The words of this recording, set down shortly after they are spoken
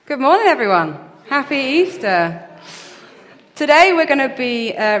Good morning, everyone. Happy Easter. Today we're going to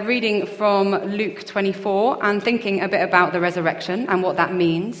be reading from Luke 24 and thinking a bit about the resurrection and what that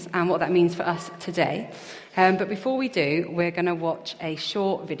means for us today. But before we do, we're going to watch a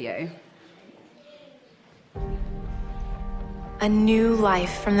short video. A new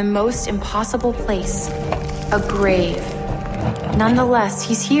life from the most impossible place, a grave. Nonetheless,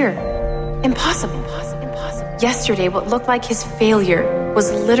 he's here. Impossible. Yesterday, what looked like his failure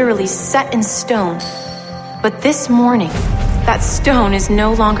was literally set in stone. But this morning, that stone is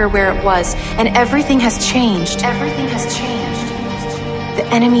no longer where it was, and everything has changed. The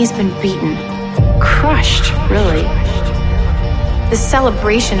enemy's been beaten, crushed, really. The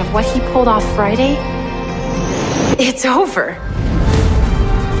celebration of what he pulled off Friday, it's over.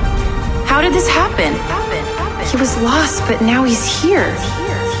 How did this happen? He was lost, but now he's here,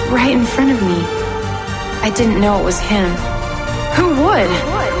 right in front of me. I didn't know it was him. Who would?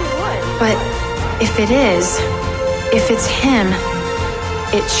 But if it is, if it's him,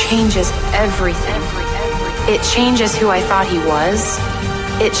 it changes everything. It changes who I thought he was.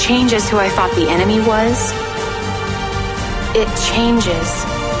 It changes who I thought the enemy was. It changes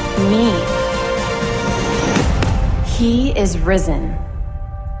me. He is risen.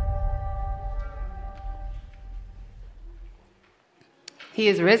 He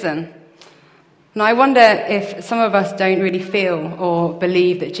is risen. Now, I wonder if some of us don't really feel or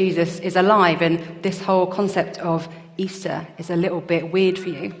believe that Jesus is alive, and this whole concept of Easter is a little bit weird for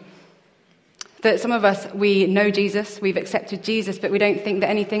you. That some of us, we know Jesus, we've accepted Jesus, but we don't think that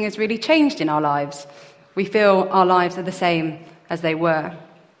anything has really changed in our lives. We feel our lives are the same as they were.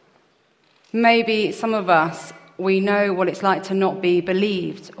 Maybe some of us, we know what it's like to not be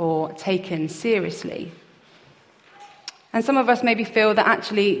believed or taken seriously. And some of us maybe feel that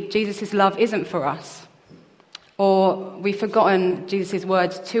actually Jesus' love isn't for us. Or we've forgotten Jesus'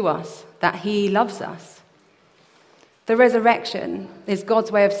 words to us, that he loves us. The resurrection is God's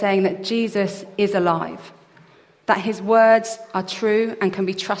way of saying that Jesus is alive, that his words are true and can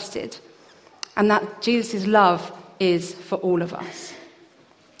be trusted, and that Jesus' love is for all of us.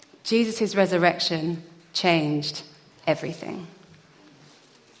 Jesus' resurrection changed everything.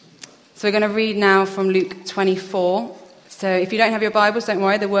 So we're going to read now from Luke 24. So if you don't have your Bibles, don't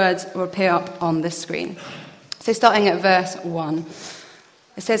worry, the words will appear up on the screen. So starting at verse 1,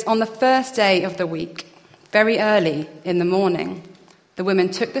 it says, "On the first day of the week, very early in the morning, the women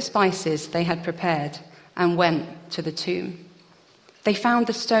took the spices they had prepared and went to the tomb. They found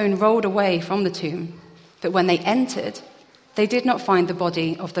the stone rolled away from the tomb, but when they entered, they did not find the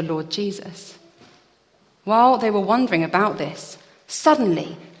body of the Lord Jesus. While they were wondering about this,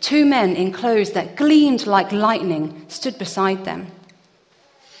 suddenly 2 men in clothes that gleamed like lightning stood beside them.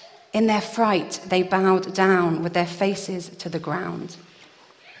 In their fright, they bowed down with their faces to the ground.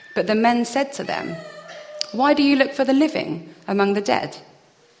 But the men said to them, 'Why do you look for the living among the dead?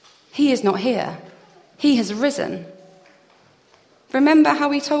 He is not here. He has risen. Remember how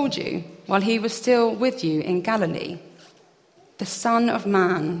he told you while he was still with you in Galilee? The Son of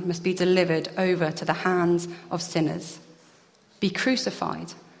Man must be delivered over to the hands of sinners, be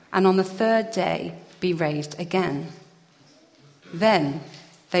crucified, and on the third day be raised again.' Then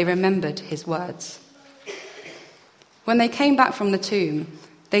they remembered his words. When they came back from the tomb,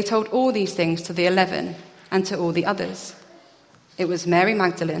 they told all these things to the 11 and to all the others. It was Mary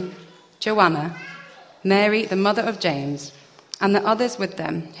Magdalene, Joanna, Mary the mother of James, and the others with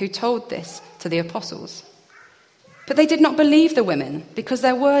them who told this to the apostles. But they did not believe the women because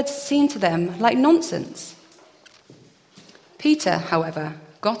their words seemed to them like nonsense. Peter, however,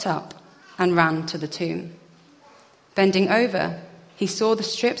 got up and ran to the tomb. Bending over, he saw the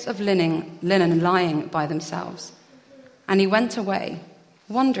strips of linen lying by themselves, and he went away,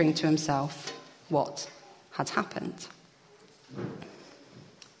 wondering to himself what had happened."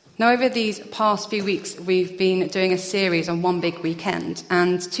 Now, over these past few weeks, we've been doing a series on One Big Weekend,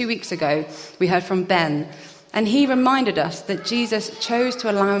 and 2 weeks ago, we heard from Ben, and he reminded us that Jesus chose to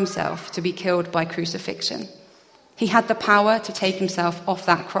allow himself to be killed by crucifixion. He had the power to take himself off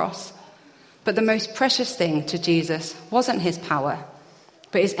that cross. But the most precious thing to Jesus wasn't his power,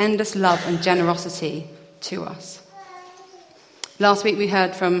 but his endless love and generosity to us. Last week we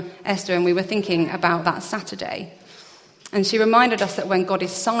heard from Esther, and we were thinking about that Saturday. And she reminded us that when God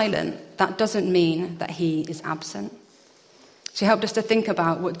is silent, that doesn't mean that he is absent. She helped us to think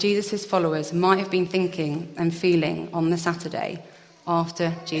about what Jesus' followers might have been thinking and feeling on the Saturday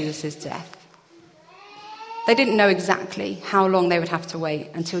after Jesus' death. They didn't know exactly how long they would have to wait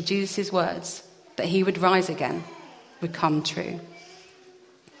until Jesus' words that he would rise again would come true.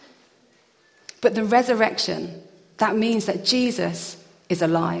 But the resurrection, that means that Jesus is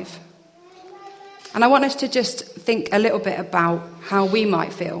alive. And I want us to just think a little bit about how we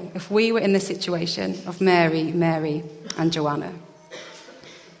might feel if we were in the situation of Mary, and Joanna.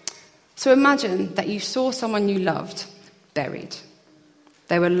 So imagine that you saw someone you loved buried.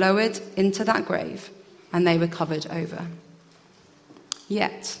 They were lowered into that grave and they were covered over.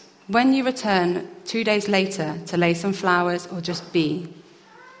 Yet, when you return 2 days later to lay some flowers or just be,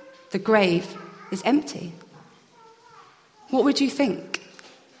 the grave is empty. What would you think?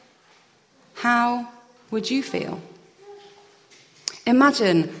 How would you feel?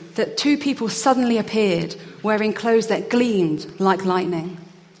 Imagine that 2 people suddenly appeared wearing clothes that gleamed like lightning.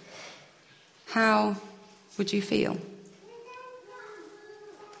 How would you feel?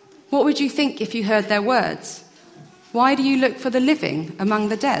 What would you think if you heard their words? Why do you look for the living among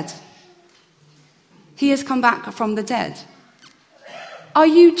the dead? He has come back from the dead. Are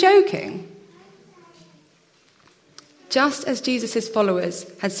you joking? Just as Jesus' followers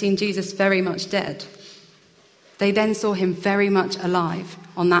had seen Jesus very much dead, they then saw him very much alive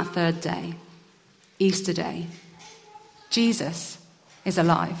on that 3rd day, Easter Day. Jesus is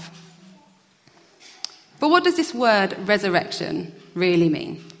alive. But what does this word resurrection really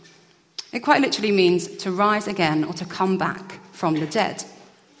mean? It quite literally means to rise again or to come back from the dead.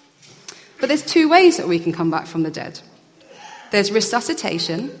 But there's 2 ways that we can come back from the dead. There's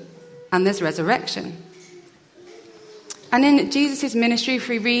resuscitation and there's resurrection. And in Jesus' ministry, if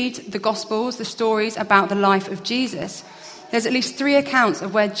we read the Gospels, the stories about the life of Jesus, there's at least 3 accounts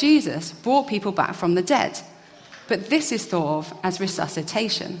of where Jesus brought people back from the dead. But this is thought of as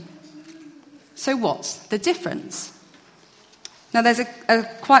resuscitation. So what's the difference? Now there's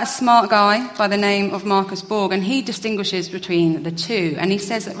quite a smart guy by the name of Marcus Borg, and he distinguishes between the 2. And he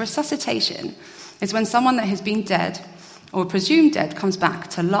says that resuscitation is when someone that has been dead or presumed dead comes back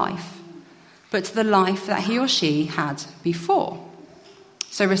to life, but to the life that he or she had before.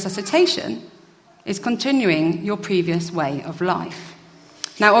 So resuscitation is continuing your previous way of life.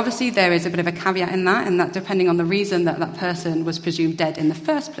 Now, obviously, there is a bit of a caveat in that depending on the reason that that person was presumed dead in the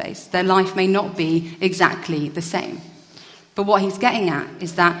first place, their life may not be exactly the same. But what he's getting at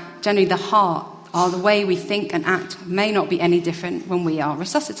is that generally the heart, or the way we think and act, may not be any different when we are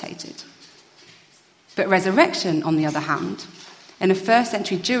resuscitated. But resurrection, on the other hand, in a 1st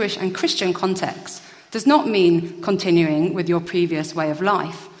century Jewish and Christian context, does not mean continuing with your previous way of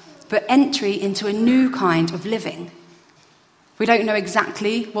life, but entry into a new kind of living. We don't know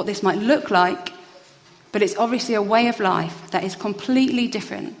exactly what this might look like, but it's obviously a way of life that is completely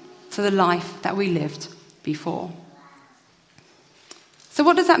different to the life that we lived before. So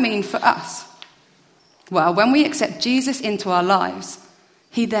what does that mean for us? Well, when we accept Jesus into our lives,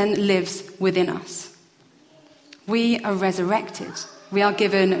 he then lives within us. We are resurrected. We are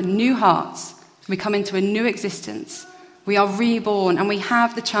given new hearts. We come into a new existence. We are reborn, and we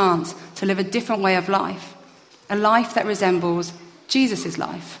have the chance to live a different way of life, a life that resembles Jesus'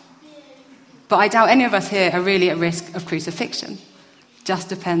 life. But I doubt any of us here are really at risk of crucifixion. Just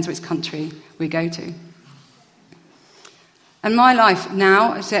depends which country we go to. And my life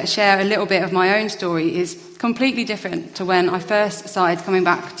now, to share a little bit of my own story, is completely different to when I first started coming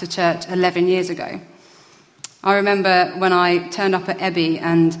back to church 11 years ago. I remember when I turned up at Ebby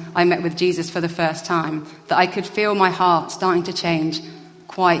and I met with Jesus for the first time, that I could feel my heart starting to change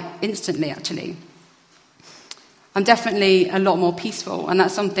quite instantly, actually. I'm definitely a lot more peaceful, and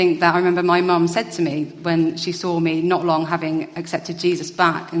that's something that I remember my mum said to me when she saw me not long having accepted Jesus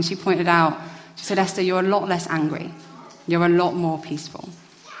back, and she pointed out, she said, "Esther, you're a lot less angry. You're a lot more peaceful."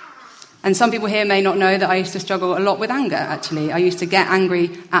 And some people here may not know that I used to struggle a lot with anger, actually. I used to get angry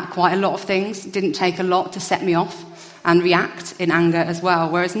at quite a lot of things. It didn't take a lot to set me off and react in anger as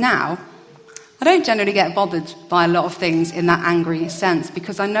well. Whereas now, I don't generally get bothered by a lot of things in that angry sense,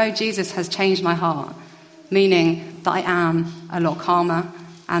 because I know Jesus has changed my heart, meaning that I am a lot calmer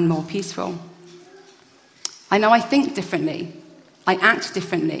and more peaceful. I know I think differently. I act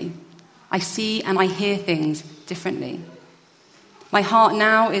differently. I see and I hear things differently. My heart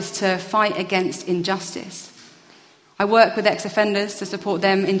now is to fight against injustice. I work with ex-offenders to support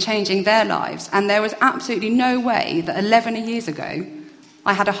them in changing their lives, and there was absolutely no way that 11 years ago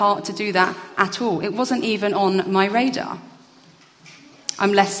I had a heart to do that at all. It wasn't even on my radar.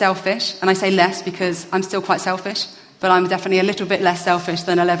 I'm less selfish, and I say less because I'm still quite selfish, but I'm definitely a little bit less selfish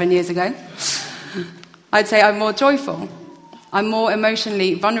than 11 years ago. I'd say I'm more joyful. I'm more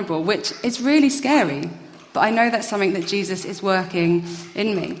emotionally vulnerable, which is really scary. But I know that's something that Jesus is working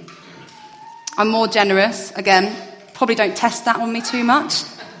in me. I'm more generous. Again, probably don't test that on me too much.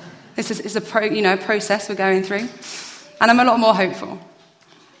 This is a process we're going through. And I'm a lot more hopeful.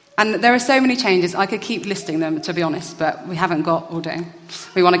 And there are so many changes. I could keep listing them, to be honest, but we haven't got all day.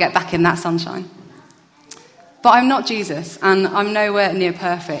 We want to get back in that sunshine. But I'm not Jesus, and I'm nowhere near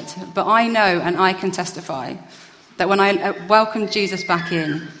perfect. But I know, and I can testify, that when I welcomed Jesus back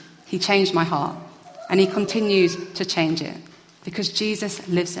in, he changed my heart. And he continues to change it. Because Jesus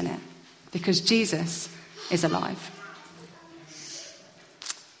lives in it. Because Jesus is alive.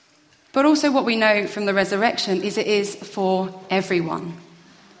 But also what we know from the resurrection is it is for everyone.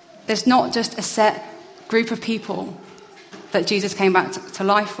 There's not just a set group of people that Jesus came back to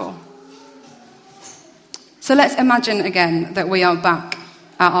life for. So let's imagine again that we are back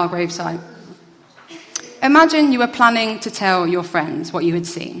at our gravesite. Imagine you were planning to tell your friends what you had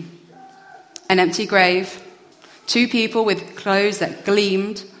seen. An empty grave, 2 people with clothes that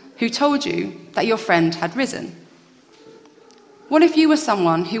gleamed who told you that your friend had risen. What if you were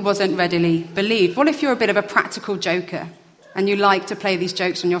someone who wasn't readily believed? What if you're a bit of a practical joker and you like to play these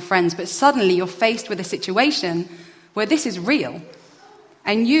jokes on your friends, but suddenly you're faced with a situation where this is real,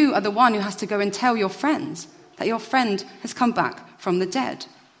 and you are the one who has to go and tell your friends that your friend has come back from the dead?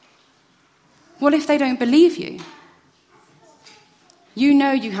 What if they don't believe you? You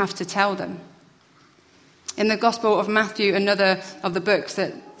know you have to tell them. In the Gospel of Matthew, another of the books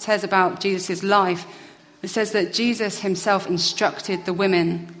that says about Jesus' life, it says that Jesus himself instructed the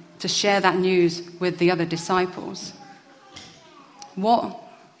women to share that news with the other disciples. What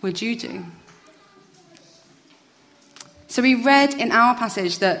would you do? So we read in our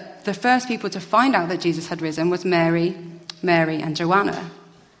passage that the first people to find out that Jesus had risen was Mary, and Joanna.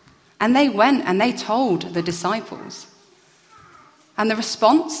 And they went and they told the disciples. And the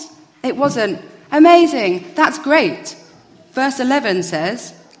response, it wasn't, amazing, that's great. Verse 11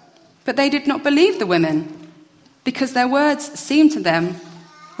 says, but they did not believe the women because their words seemed to them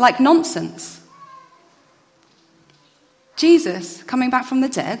like nonsense. Jesus coming back from the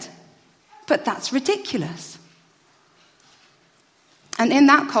dead? But that's ridiculous. And in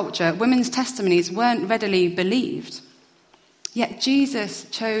that culture, women's testimonies weren't readily believed. Yet Jesus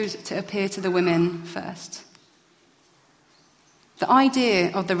chose to appear to the women first. The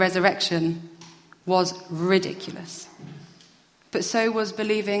idea of the resurrection was ridiculous. But so was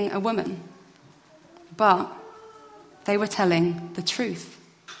believing a woman. But they were telling the truth.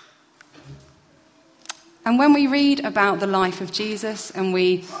 And when we read about the life of Jesus and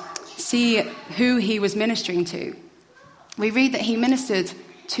we see who he was ministering to, we read that he ministered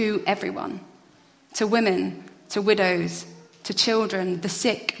to everyone, to women, to widows, to children, the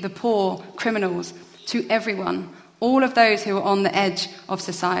sick, the poor, criminals, to everyone. All of those who were on the edge of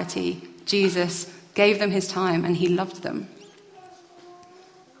society, Jesus gave them his time and he loved them.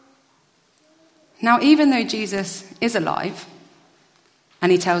 Now, even though Jesus is alive,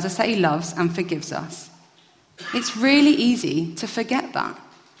 and he tells us that he loves and forgives us, it's really easy to forget that.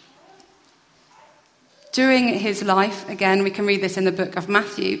 During his life, again, we can read this in the book of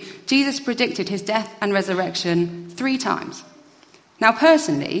Matthew, Jesus predicted his death and resurrection 3 times. Now,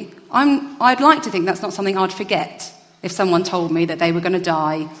 personally, I'd like to think that's not something I'd forget if someone told me that they were going to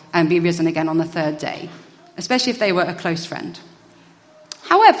die and be risen again on the 3rd day, especially if they were a close friend.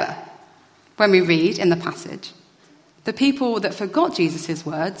 However, when we read in the passage, the people that forgot Jesus'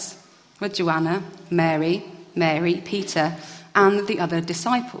 words were Joanna, Mary, Peter, and the other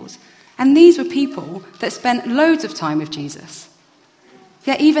disciples. And these were people that spent loads of time with Jesus.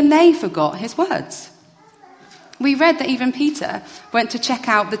 Yet even they forgot his words. We read that even Peter went to check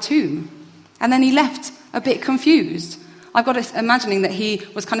out the tomb, and then he left a bit confused. I've got to imagining that he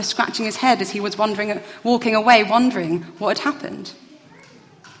was kind of scratching his head as he was walking away, wondering what had happened.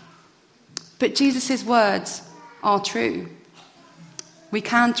 But Jesus' words are true. We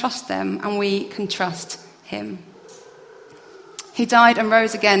can trust them, and we can trust him. He died and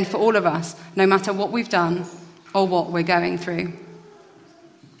rose again for all of us, no matter what we've done or what we're going through.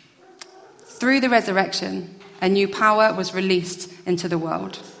 Through the resurrection, a new power was released into the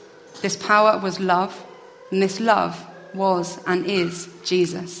world. This power was love, and this love was and is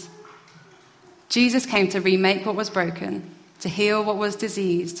Jesus. Jesus came to remake what was broken, to heal what was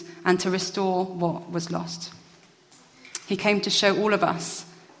diseased, and to restore what was lost. He came to show all of us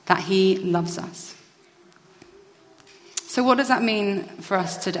that he loves us. So what does that mean for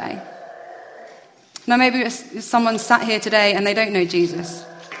us today? Now, maybe someone sat here today and they don't know Jesus,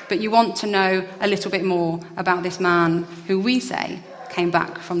 but you want to know a little bit more about this man who we say came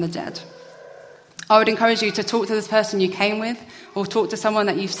back from the dead. I would encourage you to talk to this person you came with, or talk to someone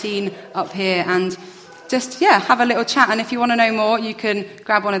that you've seen up here, and just, have a little chat. And if you want to know more, you can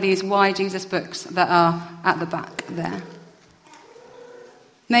grab one of these Why Jesus books that are at the back there.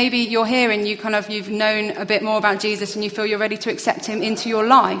 Maybe you're here and you've known a bit more about Jesus and you feel you're ready to accept him into your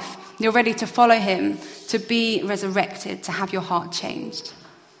life. You're ready to follow him, to be resurrected, to have your heart changed.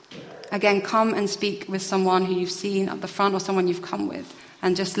 Again, come and speak with someone who you've seen at the front or someone you've come with,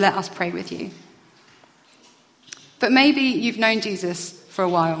 and just let us pray with you. But maybe you've known Jesus for a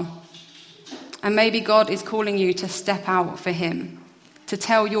while, and maybe God is calling you to step out for him, to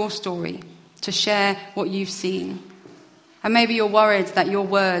tell your story, to share what you've seen. And maybe you're worried that your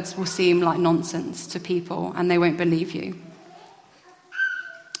words will seem like nonsense to people and they won't believe you.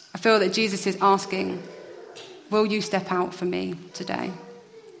 I feel that Jesus is asking, will you step out for me today?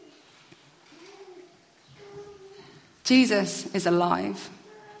 Jesus is alive.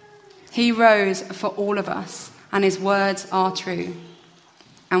 He rose for all of us, and his words are true,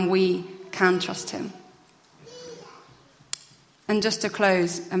 and we can trust him. And just to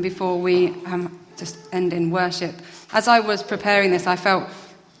close, and before we just end in worship, as I was preparing this, I felt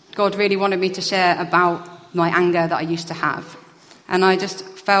God really wanted me to share about my anger that I used to have. And I just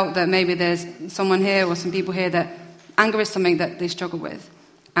felt that maybe there's someone here or some people here that anger is something that they struggle with.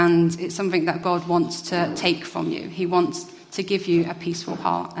 And it's something that God wants to take from you. He wants to give you a peaceful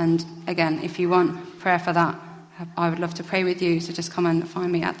heart. And again, if you want prayer for that, I would love to pray with you. So just come and find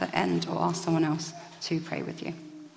me at the end or ask someone else to pray with you.